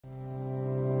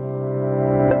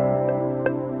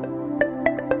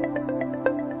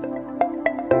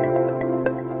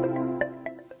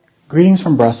Greetings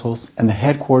from Brussels and the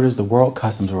headquarters of the World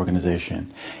Customs Organization,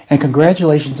 and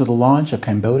congratulations on the launch of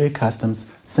Cambodia Customs'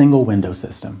 single window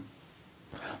system.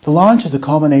 The launch is the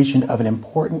culmination of an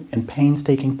important and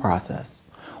painstaking process,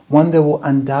 one that will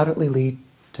undoubtedly lead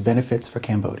to benefits for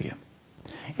Cambodia.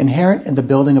 Inherent in the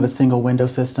building of a single window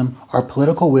system are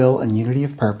political will and unity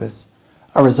of purpose,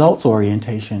 a results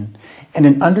orientation, and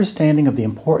an understanding of the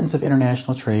importance of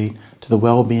international trade to the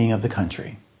well-being of the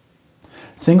country.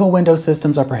 Single window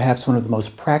systems are perhaps one of the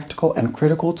most practical and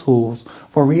critical tools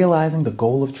for realizing the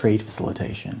goal of trade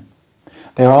facilitation.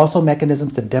 They are also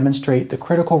mechanisms that demonstrate the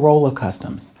critical role of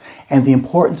customs and the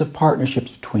importance of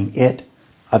partnerships between it,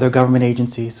 other government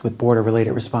agencies with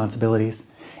border-related responsibilities,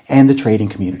 and the trading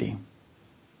community.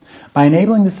 By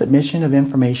enabling the submission of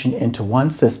information into one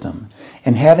system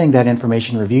and having that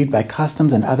information reviewed by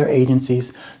customs and other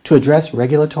agencies to address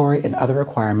regulatory and other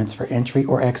requirements for entry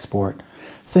or export,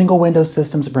 single window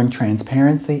systems bring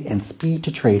transparency and speed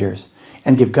to traders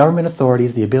and give government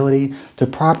authorities the ability to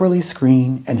properly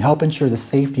screen and help ensure the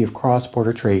safety of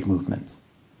cross-border trade movements.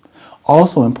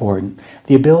 Also important,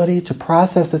 the ability to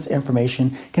process this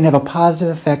information can have a positive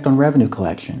effect on revenue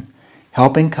collection,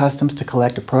 helping customs to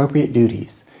collect appropriate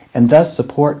duties and thus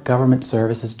support government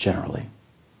services generally.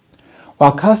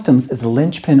 While customs is the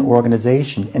linchpin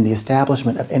organization in the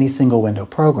establishment of any single window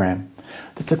program,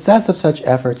 the success of such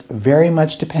efforts very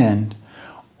much depend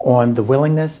on the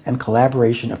willingness and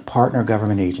collaboration of partner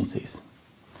government agencies.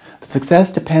 The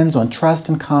success depends on trust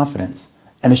and confidence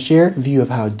and a shared view of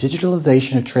how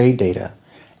digitalization of trade data,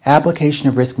 application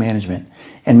of risk management,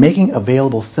 and making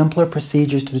available simpler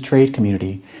procedures to the trade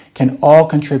community can all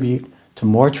contribute to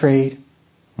more trade,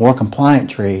 more compliant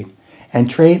trade, and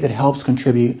trade that helps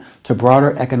contribute to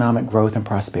broader economic growth and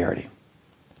prosperity.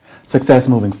 Success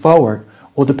moving forward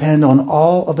will depend on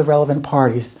all of the relevant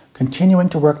parties continuing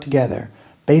to work together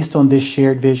based on this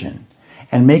shared vision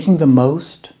and making the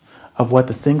most of what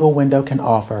the single window can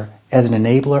offer as an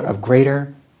enabler of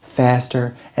greater,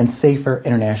 faster, and safer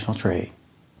international trade.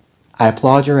 I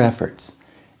applaud your efforts,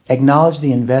 acknowledge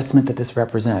the investment that this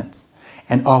represents,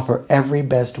 and offer every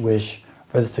best wish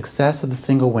for the success of the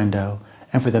single window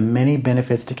and for the many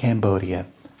benefits to Cambodia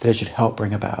that it should help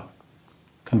bring about.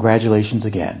 Congratulations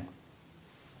again.